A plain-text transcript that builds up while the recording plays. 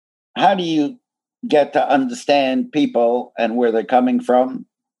how do you get to understand people and where they're coming from?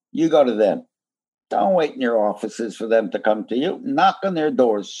 You go to them. Don't wait in your offices for them to come to you. Knock on their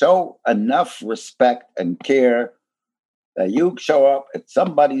doors. Show enough respect and care that you show up at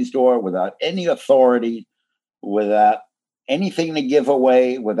somebody's door without any authority, without anything to give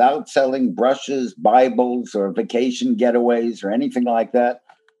away, without selling brushes, Bibles, or vacation getaways or anything like that.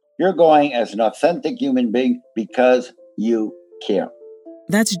 You're going as an authentic human being because you care.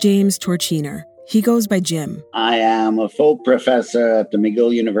 That's James Torchiner. He goes by Jim. I am a full professor at the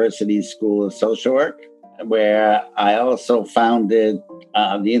McGill University School of Social Work, where I also founded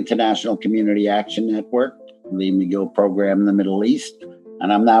the International Community Action Network, the McGill program in the Middle East,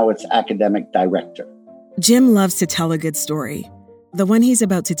 and I'm now its academic director. Jim loves to tell a good story. The one he's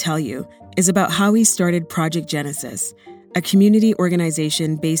about to tell you is about how he started Project Genesis, a community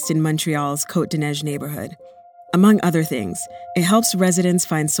organization based in Montreal's Côte-de-Neige neighborhood. Among other things, it helps residents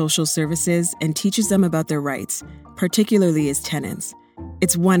find social services and teaches them about their rights, particularly as tenants.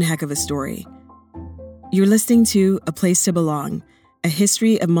 It's one heck of a story. You're listening to A Place to Belong, a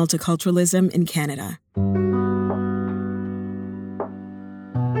history of multiculturalism in Canada.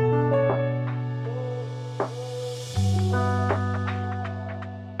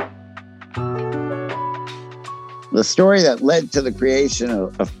 The story that led to the creation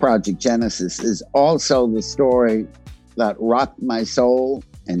of Project Genesis is also the story that rocked my soul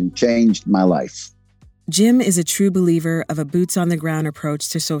and changed my life. Jim is a true believer of a boots-on-the-ground approach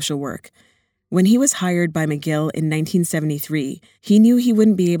to social work. When he was hired by McGill in 1973, he knew he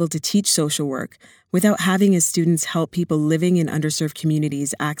wouldn't be able to teach social work without having his students help people living in underserved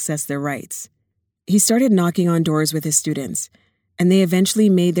communities access their rights. He started knocking on doors with his students, and they eventually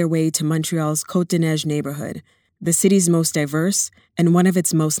made their way to Montreal's Côte-de-Neige neighborhood, the city's most diverse and one of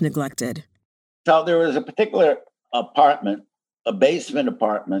its most neglected. So there was a particular apartment, a basement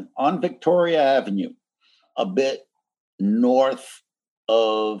apartment on Victoria Avenue, a bit north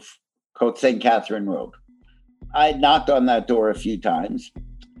of Côte St. Catherine Road. I knocked on that door a few times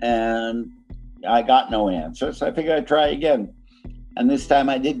and I got no answer. So I figured I'd try again. And this time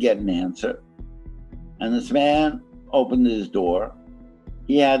I did get an answer. And this man opened his door.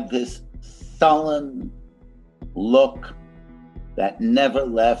 He had this sullen look that never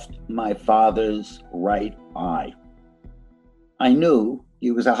left my father's right eye. I knew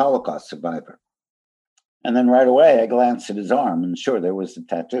he was a Holocaust survivor. And then right away, I glanced at his arm, and sure, there was the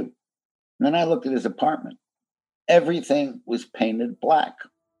tattoo. And then I looked at his apartment. Everything was painted black.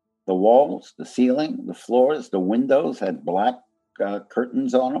 The walls, the ceiling, the floors, the windows had black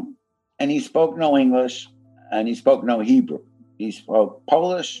curtains on them. And he spoke no English, and he spoke no Hebrew. He spoke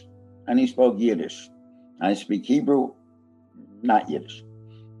Polish, and he spoke Yiddish. I speak Hebrew, not Yiddish.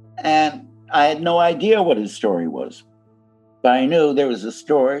 And I had no idea what his story was. But I knew there was a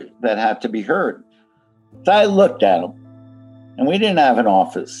story that had to be heard. So I looked at him, and we didn't have an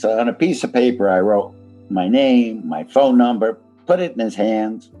office. So on a piece of paper, I wrote my name, my phone number, put it in his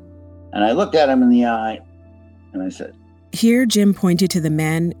hands, and I looked at him in the eye, and I said, Here, Jim pointed to the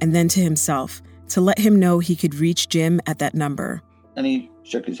man and then to himself to let him know he could reach Jim at that number. And he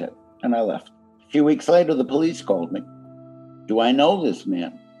shook his head, and I left. A few weeks later, the police called me. Do I know this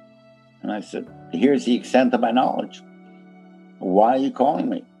man? And I said, here's the extent of my knowledge. Why are you calling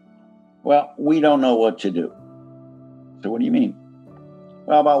me? Well, we don't know what to do. So what do you mean?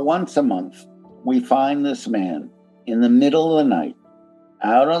 Well, about once a month, we find this man in the middle of the night,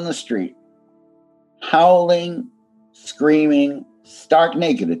 out on the street, howling, screaming, stark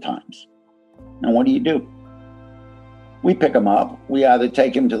naked at times. And what do? We pick him up. We either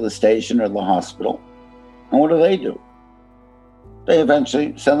take him to the station or the hospital. And what do? They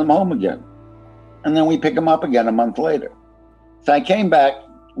eventually send him home again. And then we pick him up again a month later. So I came back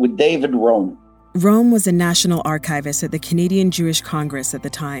with David Rome. Rome was a national archivist at the Canadian Jewish Congress at the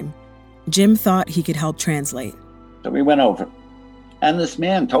time. Jim thought he could help translate. So we went over. And this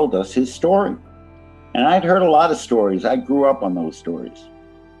man told us his story. And I'd heard a lot of stories. I grew up on those stories.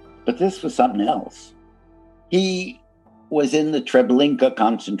 But this was something else. He was in the Treblinka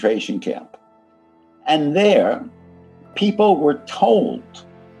concentration camp. And there, people were told,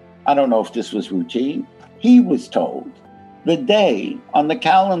 I don't know if this was routine, he was told the day on the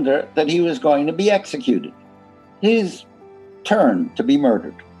calendar that he was going to be executed, his turn to be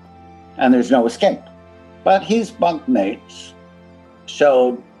murdered. And there's no escape. But his bunkmates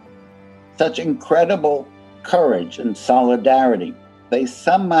showed such incredible courage and solidarity. They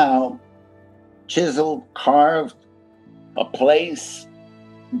somehow chiseled, carved a place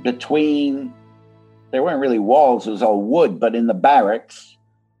between, there weren't really walls, it was all wood, but in the barracks,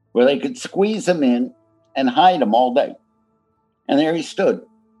 where they could squeeze him in and hide him all day. And there he stood,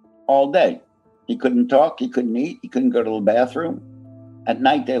 all day. He couldn't talk, he couldn't eat, he couldn't go to the bathroom. At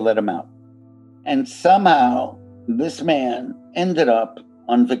night, they let him out. And somehow, this man ended up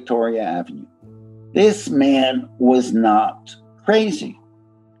on Victoria Avenue. This man was not crazy.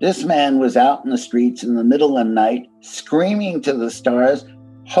 This man was out in the streets in the middle of the night, screaming to the stars,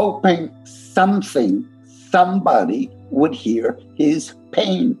 hoping somebody would hear his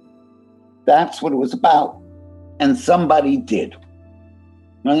pain. That's what it was about. And somebody did.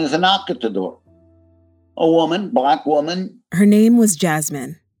 And there's a knock at the door. A woman, black woman. Her name was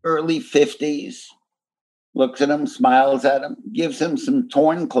Jasmine. Early 50s. Looks at him, smiles at him, gives him some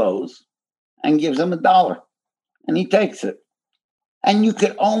torn clothes, and gives him $1. And he takes it. And you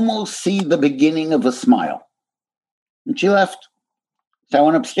could almost see the beginning of a smile. And she left. So I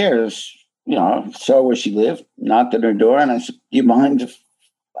went upstairs, saw where she lived, knocked at her door, and I said, do you mind if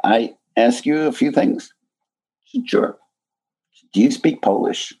I ask you a few things? She said, sure. Said, do you speak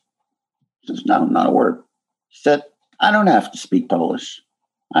Polish? She says, no, not a word. She said, I don't have to speak Polish.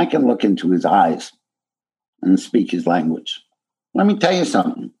 I can look into his eyes and speak his language. Let me tell you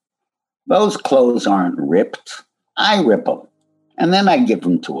something. Those clothes aren't ripped. I rip them. And then I give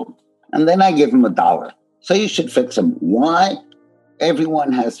them to him. And then I give him $1. So you should fix them. Why?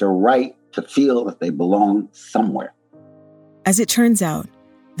 Everyone has the right to feel that they belong somewhere. As it turns out,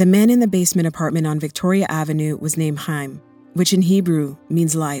 the man in the basement apartment on Victoria Avenue was named Chaim, which in Hebrew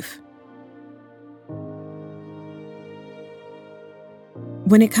means life.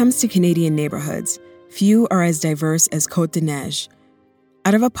 When it comes to Canadian neighborhoods, few are as diverse as Côte de Neige.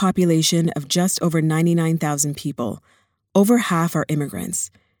 Out of a population of just over 99,000 people, over half are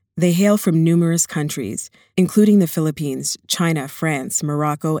immigrants. They hail from numerous countries, including the Philippines, China, France,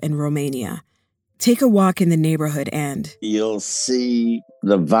 Morocco, and Romania. Take a walk in the neighborhood and you'll see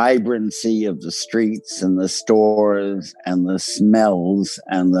the vibrancy of the streets and the stores and the smells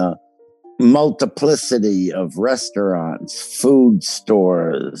and the multiplicity of restaurants, food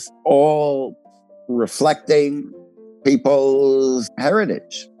stores, all reflecting people's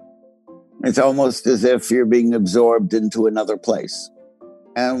heritage. It's almost as if you're being absorbed into another place.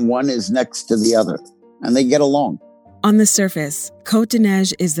 And one is next to the other, and they get along. On the surface, Côte de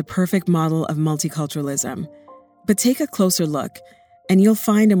Neige is the perfect model of multiculturalism. But take a closer look, and you'll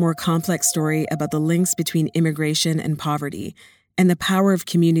find a more complex story about the links between immigration and poverty, and the power of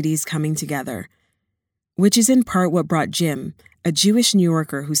communities coming together. Which is in part what brought Jim, a Jewish New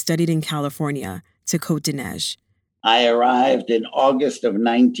Yorker who studied in California, to Côte de Neige. I arrived in August of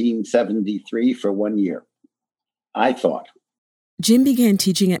 1973 for 1 year. I thought. Jim began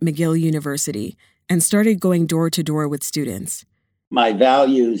teaching at McGill University and started going door to door with students. My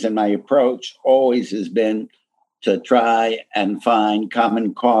values and my approach always has been to try and find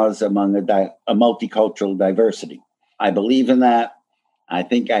common cause among a multicultural diversity. I believe in that. I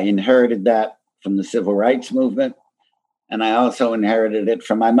think I inherited that from the civil rights movement. And I also inherited it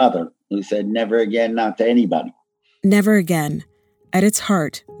from my mother, who said, never again, not to anybody. Never again. At its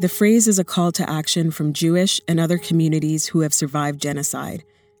heart, the phrase is a call to action from Jewish and other communities who have survived genocide.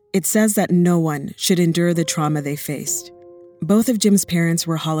 It says that no one should endure the trauma they faced. Both of Jim's parents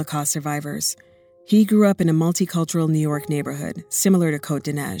were Holocaust survivors. He grew up in a multicultural New York neighborhood, similar to Côte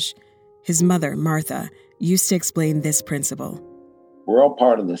de Neige. His mother, Martha, used to explain this principle. We're all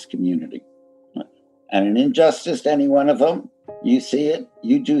part of this community. And an injustice to any one of them, you see it,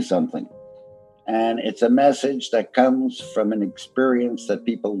 you do something. And it's a message that comes from an experience that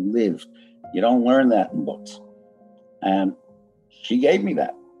people lived. You don't learn that in books. And she gave me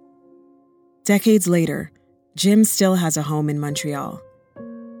that. Decades later, Jim still has a home in Montreal.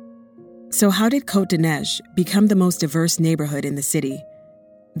 So how did Côte de Neige become the most diverse neighborhood in the city?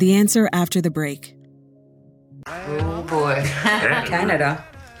 The answer after the break. Oh boy. Canada.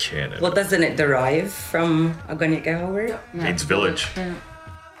 Well, doesn't it derive from a Gunyaga word? It's village.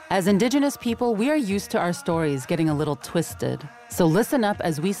 As Indigenous people, we are used to our stories getting a little twisted. So listen up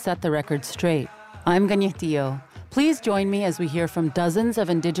as we set the record straight. I'm Ganyetio. Please join me as we hear from dozens of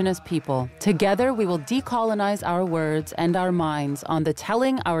Indigenous people. Together, we will decolonize our words and our minds on the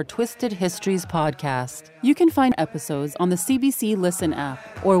Telling Our Twisted Histories podcast. You can find episodes on the CBC Listen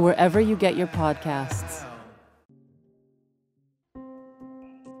app or wherever you get your podcasts.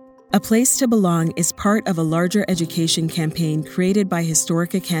 A Place to Belong is part of a larger education campaign created by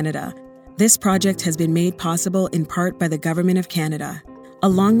Historica Canada. This project has been made possible in part by the Government of Canada.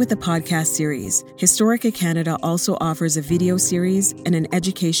 Along with the podcast series, Historica Canada also offers a video series and an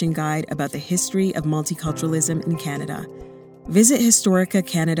education guide about the history of multiculturalism in Canada. Visit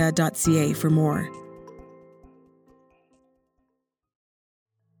historicacanada.ca for more.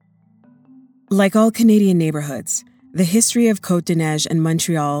 Like all Canadian neighborhoods, The history of Côte-de-Neige and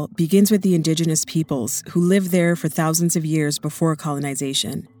Montreal begins with the indigenous peoples who lived there for thousands of years before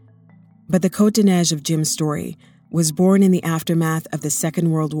colonization. But the Côte-de-Neige of Jim's story was born in the aftermath of the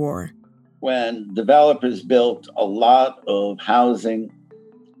Second World War. When developers built a lot of housing,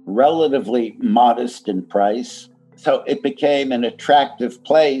 relatively modest in price, so it became an attractive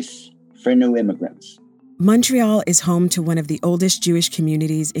place for new immigrants. Montreal is home to one of the oldest Jewish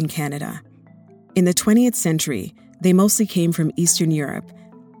communities in Canada. In the 20th century, they mostly came from Eastern Europe.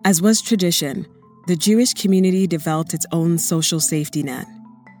 As was tradition, the Jewish community developed its own social safety net.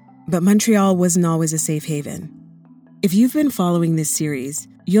 But Montreal wasn't always a safe haven. If you've been following this series,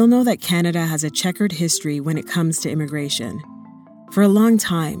 you'll know that Canada has a checkered history when it comes to immigration. For a long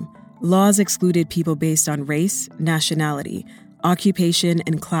time, laws excluded people based on race, nationality, occupation,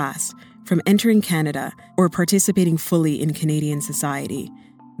 and class from entering Canada or participating fully in Canadian society.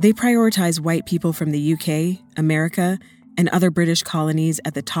 They prioritized white people from the UK, America, and other British colonies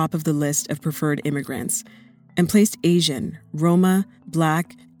at the top of the list of preferred immigrants, and placed Asian, Roma,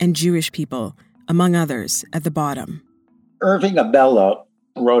 Black, and Jewish people, among others, at the bottom. Irving Abella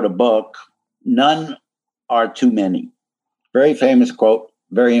wrote a book, None Are Too Many. Very famous quote,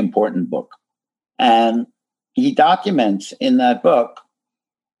 very important book. And he documents in that book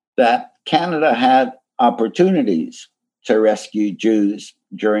that Canada had opportunities to rescue Jews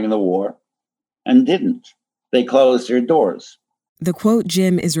during the war and didn't. They closed their doors. The quote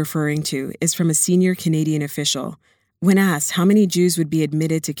Jim is referring to is from a senior Canadian official. When asked how many Jews would be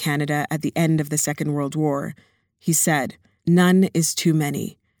admitted to Canada at the end of the Second World War, he said, "None is too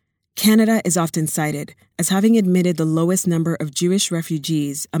many." Canada is often cited as having admitted the lowest number of Jewish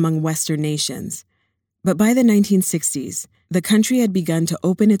refugees among Western nations. But by the 1960s, the country had begun to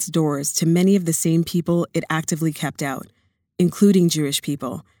open its doors to many of the same people it actively kept out, including Jewish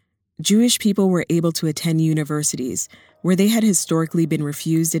people. Jewish people were able to attend universities where they had historically been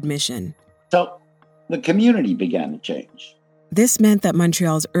refused admission. So the community began to change. This meant that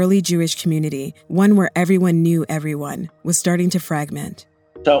Montreal's early Jewish community, one where everyone knew everyone, was starting to fragment.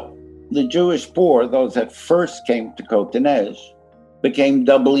 So the Jewish poor, those that first came to Côte-de-Neige, became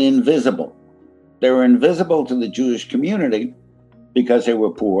doubly invisible. They were invisible to the Jewish community because they were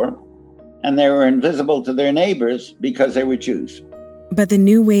poor, and they were invisible to their neighbors because they were Jews. But the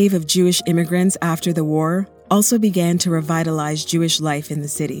new wave of Jewish immigrants after the war also began to revitalize Jewish life in the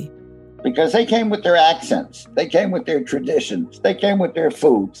city. Because they came with their accents, they came with their traditions, they came with their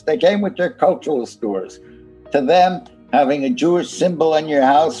foods, they came with their cultural stores. To them, having a Jewish symbol in your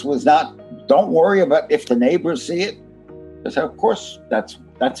house was not, don't worry about if the neighbors see it, because of course that's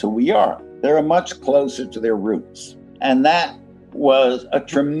who we are. They're much closer to their roots. And that was a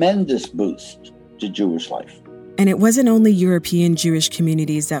tremendous boost to Jewish life. And it wasn't only European Jewish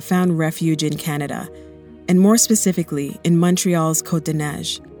communities that found refuge in Canada, and more specifically in Montreal's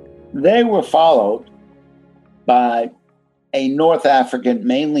Côte-de-Neige. They were followed by a North African,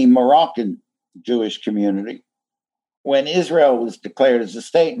 mainly Moroccan Jewish community. When Israel was declared as a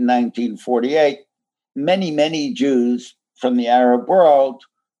state in 1948, many Jews from the Arab world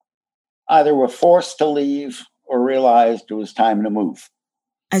either were forced to leave or realized it was time to move.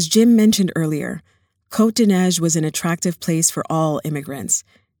 As Jim mentioned earlier, Côte-de-Neige was an attractive place for all immigrants,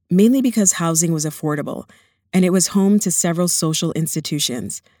 mainly because housing was affordable, and it was home to several social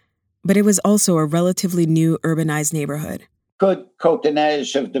institutions. But it was also a relatively new urbanized neighborhood. Could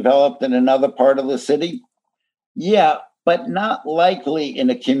Côte-de-Neige have developed in another part of the city? Yeah, but not likely in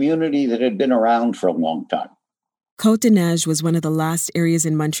a community that had been around for a long time. Côte-de-Neige was one of the last areas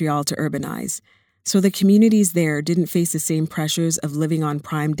in Montreal to urbanize, so the communities there didn't face the same pressures of living on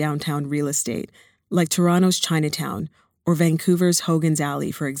prime downtown real estate, like Toronto's Chinatown or Vancouver's Hogan's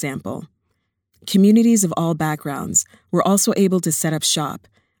Alley, for example. Communities of all backgrounds were also able to set up shop.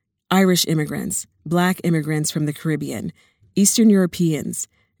 Irish immigrants, Black immigrants from the Caribbean, Eastern Europeans,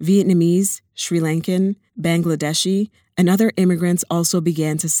 Vietnamese, Sri Lankan, Bangladeshi, and other immigrants also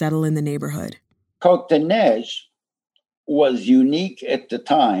began to settle in the neighborhood. Côte-de-Neige was unique at the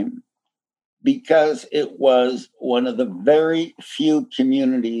time because it was one of the very few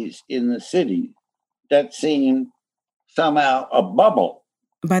communities in the city that seemed somehow a bubble.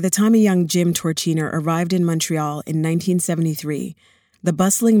 By the time a young Jim Torchiner arrived in Montreal in 1973, the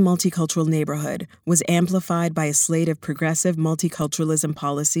bustling multicultural neighborhood was amplified by a slate of progressive multiculturalism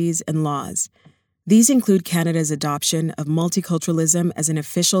policies and laws. These include Canada's adoption of multiculturalism as an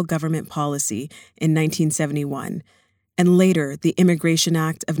official government policy in 1971, and later the Immigration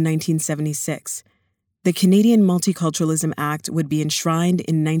Act of 1976. The Canadian Multiculturalism Act would be enshrined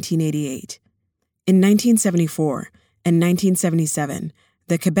in 1988. In 1974 and 1977,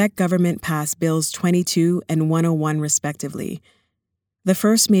 the Quebec government passed Bills 22 and 101 respectively. The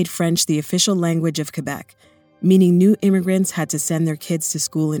first made French the official language of Quebec, meaning new immigrants had to send their kids to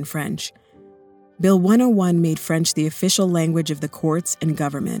school in French. Bill 101 made French the official language of the courts and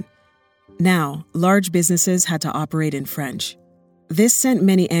government. Now, large businesses had to operate in French. This sent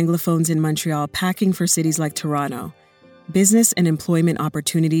many Anglophones in Montreal packing for cities like Toronto. Business and employment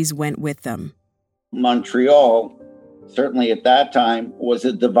opportunities went with them. Montreal, certainly at that time, was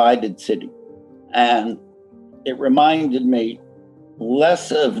a divided city. And it reminded me less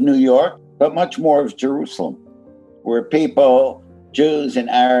of New York, but much more of Jerusalem, where people, Jews and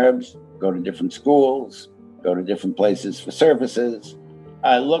Arabs, go to different schools, go to different places for services.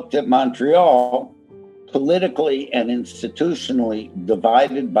 I looked at Montreal, politically and institutionally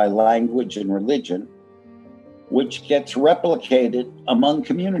divided by language and religion, which gets replicated among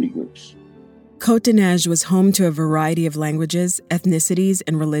community groups. Côte-de-Neige was home to a variety of languages, ethnicities,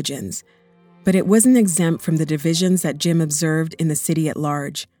 and religions, but it wasn't exempt from the divisions that Jim observed in the city at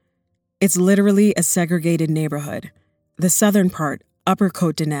large. It's literally a segregated neighborhood. The southern part, Upper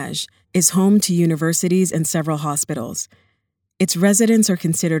Côte-de-Neige, is home to universities and several hospitals. Its residents are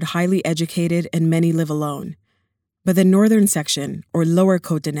considered highly educated and many live alone. But the northern section, or Lower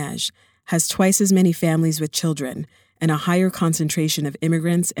Côte-de-Neige, has twice as many families with children and a higher concentration of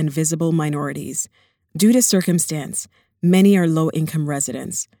immigrants and visible minorities. Due to circumstance, many are low-income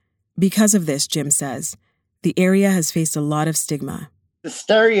residents. Because of this, Jim says, the area has faced a lot of stigma. The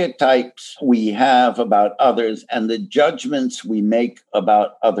stereotypes we have about others and the judgments we make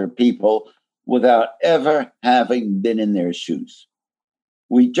about other people without ever having been in their shoes.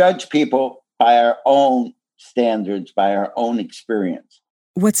 We judge people by our own standards, by our own experience.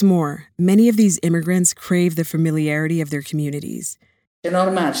 What's more, many of these immigrants crave the familiarity of their communities.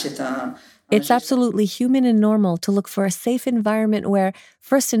 It's absolutely human and normal to look for a safe environment where,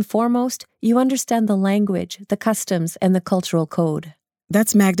 first and foremost, you understand the language, the customs, and the cultural code.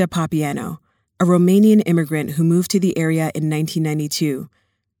 That's Magda Papiano, a Romanian immigrant who moved to the area in 1992.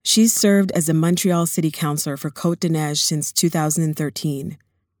 She's served as a Montreal City Councillor for Côte-de-Neige since 2013.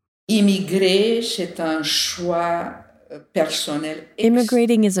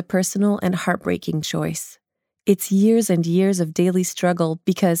 Immigrating is a personal and heartbreaking choice. It's years and years of daily struggle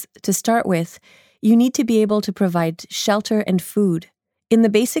because, to start with, you need to be able to provide shelter and food. In the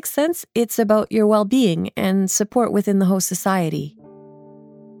basic sense, it's about your well-being and support within the host society.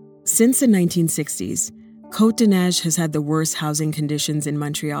 Since the 1960s, Côte-de-Neige has had the worst housing conditions in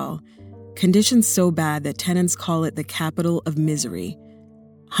Montreal, conditions so bad that tenants call it the capital of misery.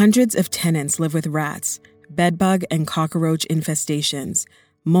 Hundreds of tenants live with rats, bedbug and cockroach infestations,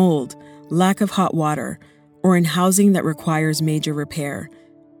 mold, lack of hot water, or in housing that requires major repair.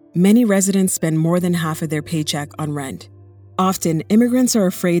 Many residents spend more than half of their paycheck on rent. Often, immigrants are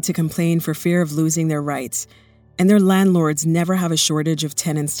afraid to complain for fear of losing their rights, and their landlords never have a shortage of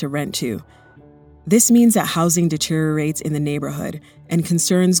tenants to rent to. This means that housing deteriorates in the neighborhood and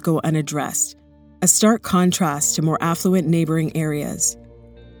concerns go unaddressed, a stark contrast to more affluent neighboring areas.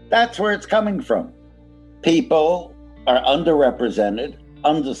 That's where it's coming from. People are underrepresented,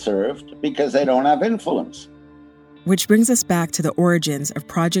 underserved, because they don't have influence. Which brings us back to the origins of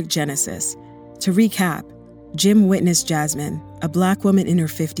Project Genesis. To recap, Jim witnessed Jasmine, a Black woman in her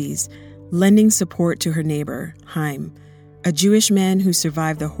 50s, lending support to her neighbor, Haim, a Jewish man who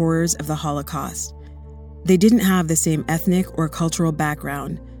survived the horrors of the Holocaust. They didn't have the same ethnic or cultural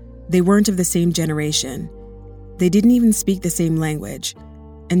background. They weren't of the same generation. They didn't even speak the same language.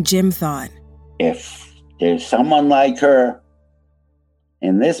 And Jim thought, if there's someone like her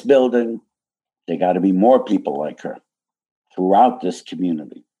in this building, there got to be more people like her throughout this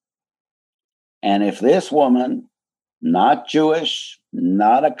community. And if this woman, not Jewish,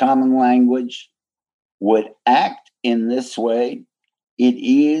 not a common language, would act in this way, it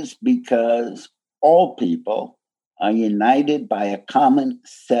is because all people are united by a common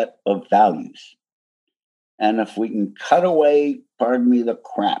set of values. And if we can cut away, pardon me, the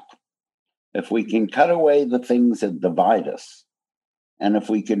crap, if we can cut away the things that divide us, and if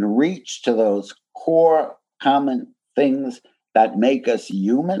we can reach to those core common things that make us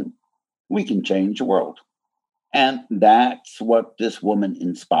human, we can change the world. And that's what this woman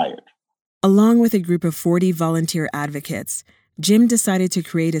inspired. Along with a group of 40 volunteer advocates, Jim decided to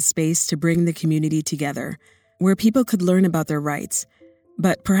create a space to bring the community together, where people could learn about their rights,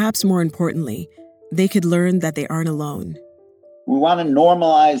 but perhaps more importantly, they could learn that they aren't alone. We want to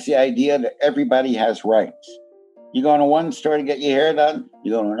normalize the idea that everybody has rights. You go to one store to get your hair done,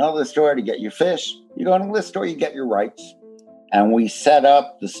 you go to another store to get your fish, you go to this store, you get your rights. And we set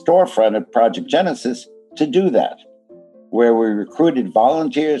up the storefront at Project Genesis to do that. where we recruited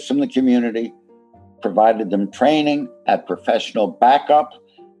volunteers from the community, provided them training, had professional backup.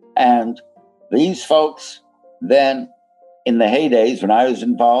 And these folks then, in the heydays when I was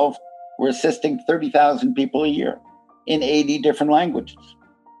involved, were assisting 30,000 people a year in 80 different languages.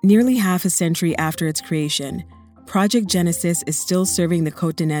 Nearly half a century after its creation, Project Genesis is still serving the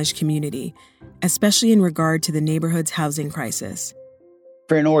Côte-de-Neige community, especially in regard to the neighborhood's housing crisis.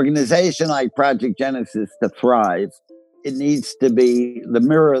 For an organization like Project Genesis to thrive, it needs to be the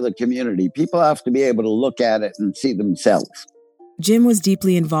mirror of the community. People have to be able to look at it and see themselves. Jim was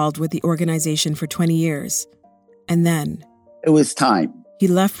deeply involved with the organization for 20 years. And then it was time. He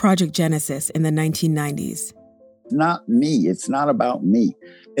left Project Genesis in the 1990s. Not me. It's not about me.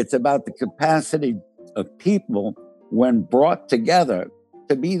 It's about the capacity of people, when brought together,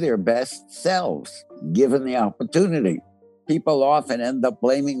 to be their best selves, given the opportunity. People often end up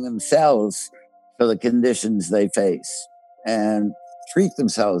blaming themselves for the conditions they face and treat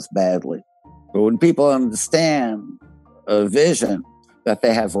themselves badly. But when people understand a vision that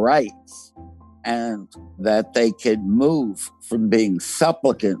they have rights and that they can move from being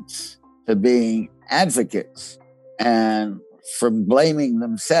supplicants to being advocates, and from blaming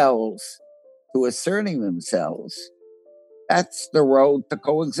themselves to asserting themselves, that's the road to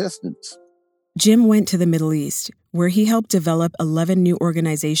coexistence. Jim went to the Middle East, where he helped develop 11 new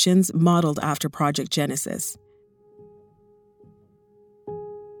organizations modeled after Project Genesis.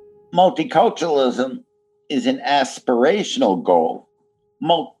 Multiculturalism is an aspirational goal.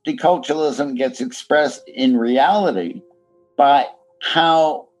 Multiculturalism gets expressed in reality by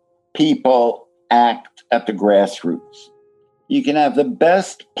how people act at the grassroots. You can have the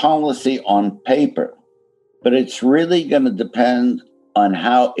best policy on paper, but it's really going to depend on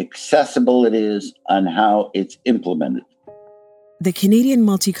how accessible it is, on how it's implemented. The Canadian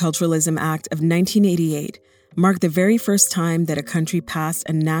Multiculturalism Act of 1988 marked the very first time that a country passed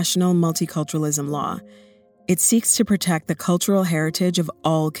a national multiculturalism law. It seeks to protect the cultural heritage of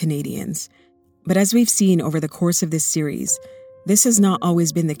all Canadians. But as we've seen over the course of this series, this has not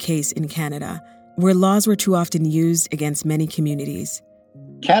always been the case in Canada, where laws were too often used against many communities.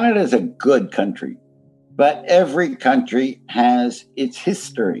 Canada is a good country, but every country has its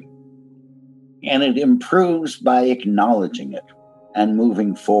history, and it improves by acknowledging it and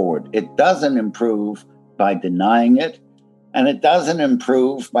moving forward. It doesn't improve by denying it, and it doesn't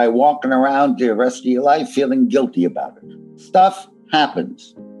improve by walking around the rest of your life feeling guilty about it. Stuff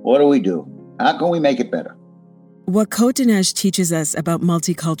happens. What do? How can we make it better? What Côte-de-Neige teaches us about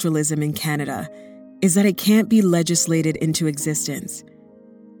multiculturalism in Canada is that it can't be legislated into existence.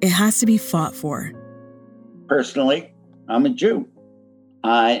 It has to be fought for. Personally, I'm a Jew.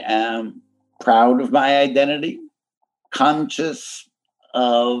 I am proud of my identity, conscious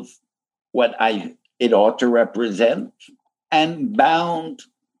of what it ought to represent, and bound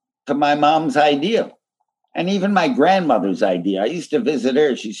to my mom's idea. And even my grandmother's idea. I used to visit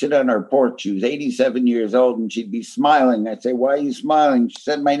her. She'd sit on her porch. She was 87 years old, and she'd be smiling. I'd say, "Why are you smiling?" She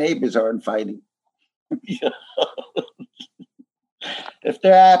said, "My neighbors aren't fighting." If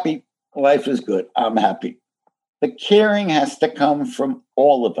they're happy, life is good. I'm happy. The caring has to come from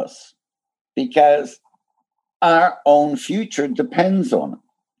all of us because our own future depends on it.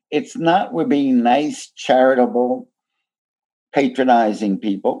 It's not we're being nice, charitable, patronizing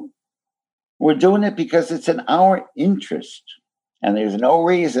people. We're doing it because it's in our interest. And there's no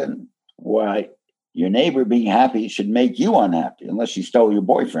reason why your neighbor being happy should make you unhappy, unless she stole your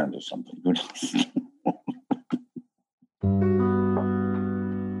boyfriend or something. Who knows?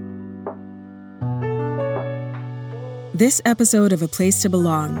 This episode of A Place to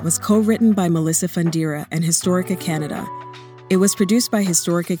Belong was co-written by Melissa Fundira and Historica Canada. It was produced by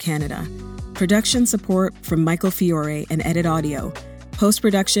Historica Canada. Production support from Michael Fiore and Edit Audio.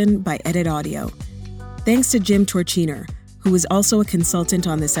 Post-production by Edit Audio. Thanks to Jim Torchiner, who is also a consultant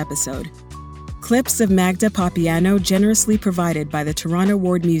on this episode. Clips of Magda Papiano generously provided by the Toronto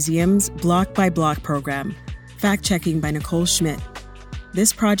Ward Museum's Block by Block program. Fact-checking by Nicole Schmidt.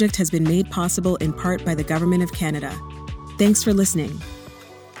 This project has been made possible in part by the Government of Canada. Thanks for listening.